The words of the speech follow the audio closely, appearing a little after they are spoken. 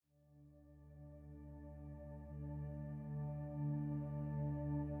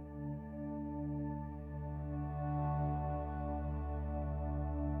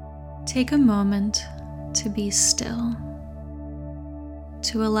Take a moment to be still,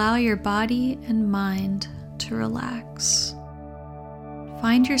 to allow your body and mind to relax.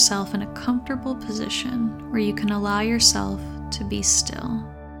 Find yourself in a comfortable position where you can allow yourself to be still.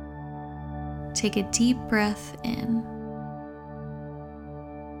 Take a deep breath in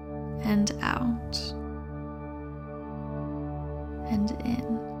and out, and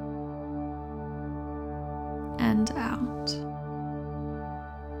in and out.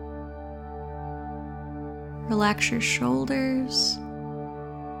 Relax your shoulders,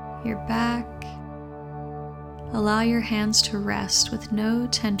 your back. Allow your hands to rest with no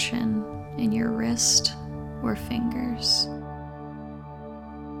tension in your wrist or fingers.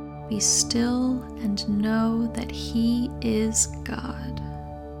 Be still and know that He is God.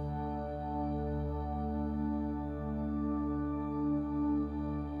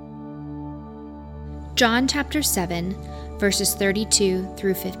 John chapter 7, verses 32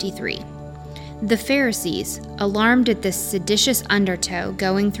 through 53. The Pharisees, alarmed at this seditious undertow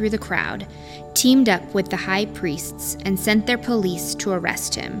going through the crowd, teamed up with the high priests and sent their police to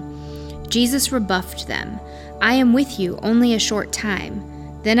arrest him. Jesus rebuffed them. "I am with you only a short time.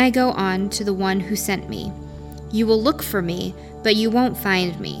 Then I go on to the one who sent me. You will look for me, but you won't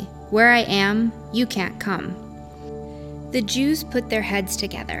find me. Where I am, you can't come." The Jews put their heads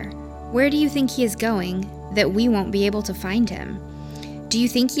together. "Where do you think he is going, that we won't be able to find him? Do you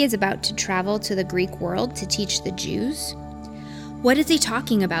think he is about to travel to the Greek world to teach the Jews? What is he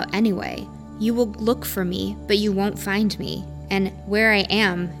talking about anyway? You will look for me, but you won't find me. And where I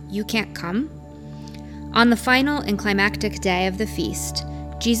am, you can't come?" On the final and climactic day of the feast,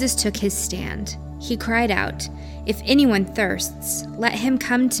 Jesus took his stand. He cried out, "If anyone thirsts, let him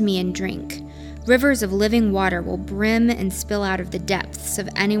come to me and drink. Rivers of living water will brim and spill out of the depths of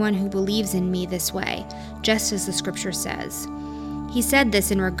anyone who believes in me this way, just as the scripture says." He said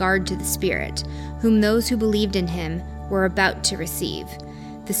this in regard to the Spirit, whom those who believed in him were about to receive.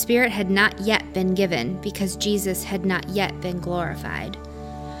 The Spirit had not yet been given because Jesus had not yet been glorified.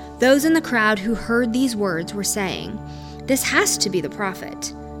 Those in the crowd who heard these words were saying, "This has to be the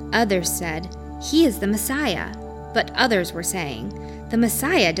prophet." Others said, "He is the Messiah." But others were saying, "The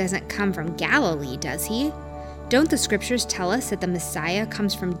Messiah doesn't come from Galilee, does he? Don't the scriptures tell us that the Messiah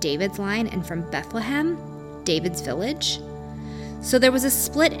comes from David's line and from Bethlehem, David's village?" So there was a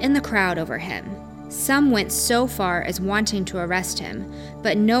split in the crowd over him. Some went so far as wanting to arrest him,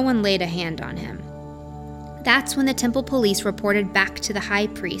 but no one laid a hand on him. That's when the temple police reported back to the high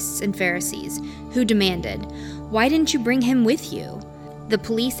priests and Pharisees, who demanded, "Why didn't you bring him with you?" The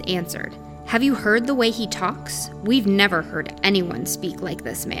police answered, "Have you heard the way he talks? We've never heard anyone speak like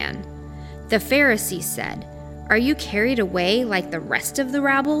this man." The Pharisees said, "Are you carried away like the rest of the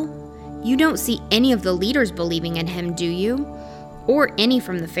rabble? You don't see any of the leaders believing in him, do you? Or any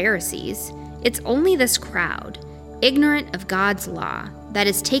from the Pharisees. It's only this crowd, ignorant of God's law, that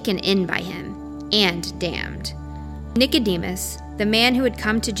is taken in by him and damned." Nicodemus, the man who had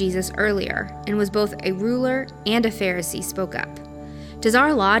come to Jesus earlier and was both a ruler and a Pharisee, spoke up. "Does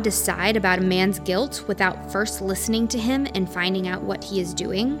our law decide about a man's guilt without first listening to him and finding out what he is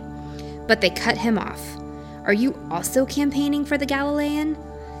doing?" But they cut him off. "Are you also campaigning for the Galilean?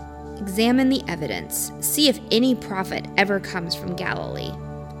 Examine the evidence. See if any prophet ever comes from Galilee."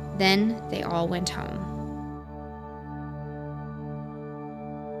 Then they all went home.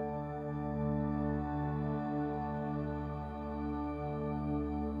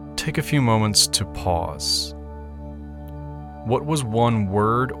 Take a few moments to pause. What was one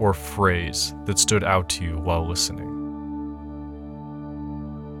word or phrase that stood out to you while listening?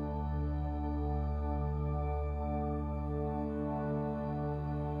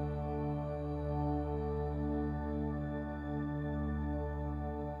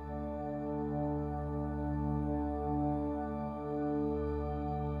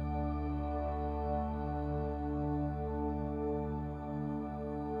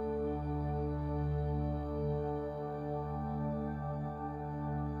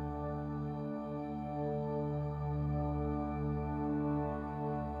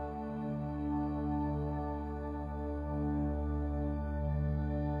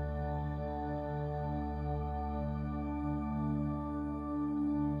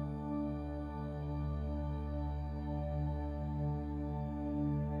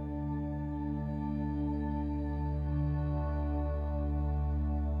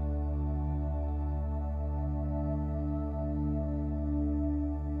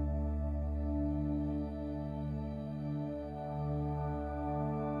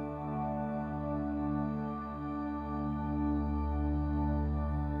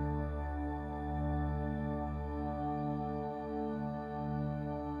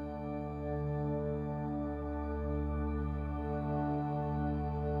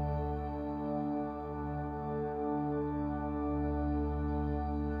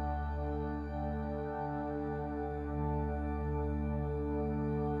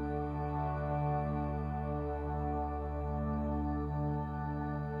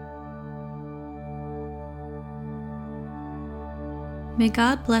 May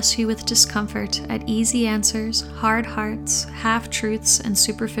God bless you with discomfort at easy answers, hard hearts, half-truths, and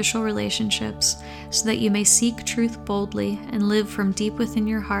superficial relationships, so that you may seek truth boldly and live from deep within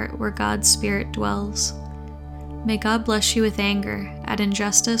your heart where God's Spirit dwells. May God bless you with anger at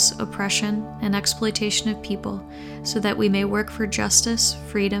injustice, oppression, and exploitation of people, so that we may work for justice,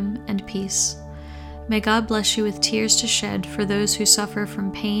 freedom, and peace. May God bless you with tears to shed for those who suffer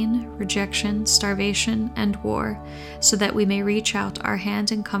from pain, rejection, starvation, and war, so that we may reach out our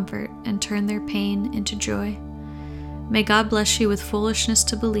hand in comfort and turn their pain into joy. May God bless you with foolishness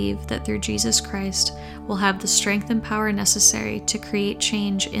to believe that through Jesus Christ we'll have the strength and power necessary to create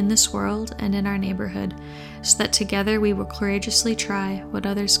change in this world and in our neighborhood, so that together we will courageously try what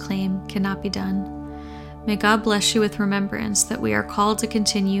others claim cannot be done. May God bless you with remembrance that we are called to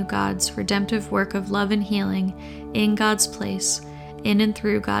continue God's redemptive work of love and healing in God's place, in and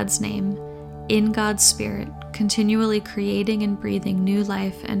through God's name, in God's Spirit, continually creating and breathing new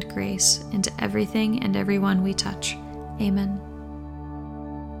life and grace into everything and everyone we touch. Amen.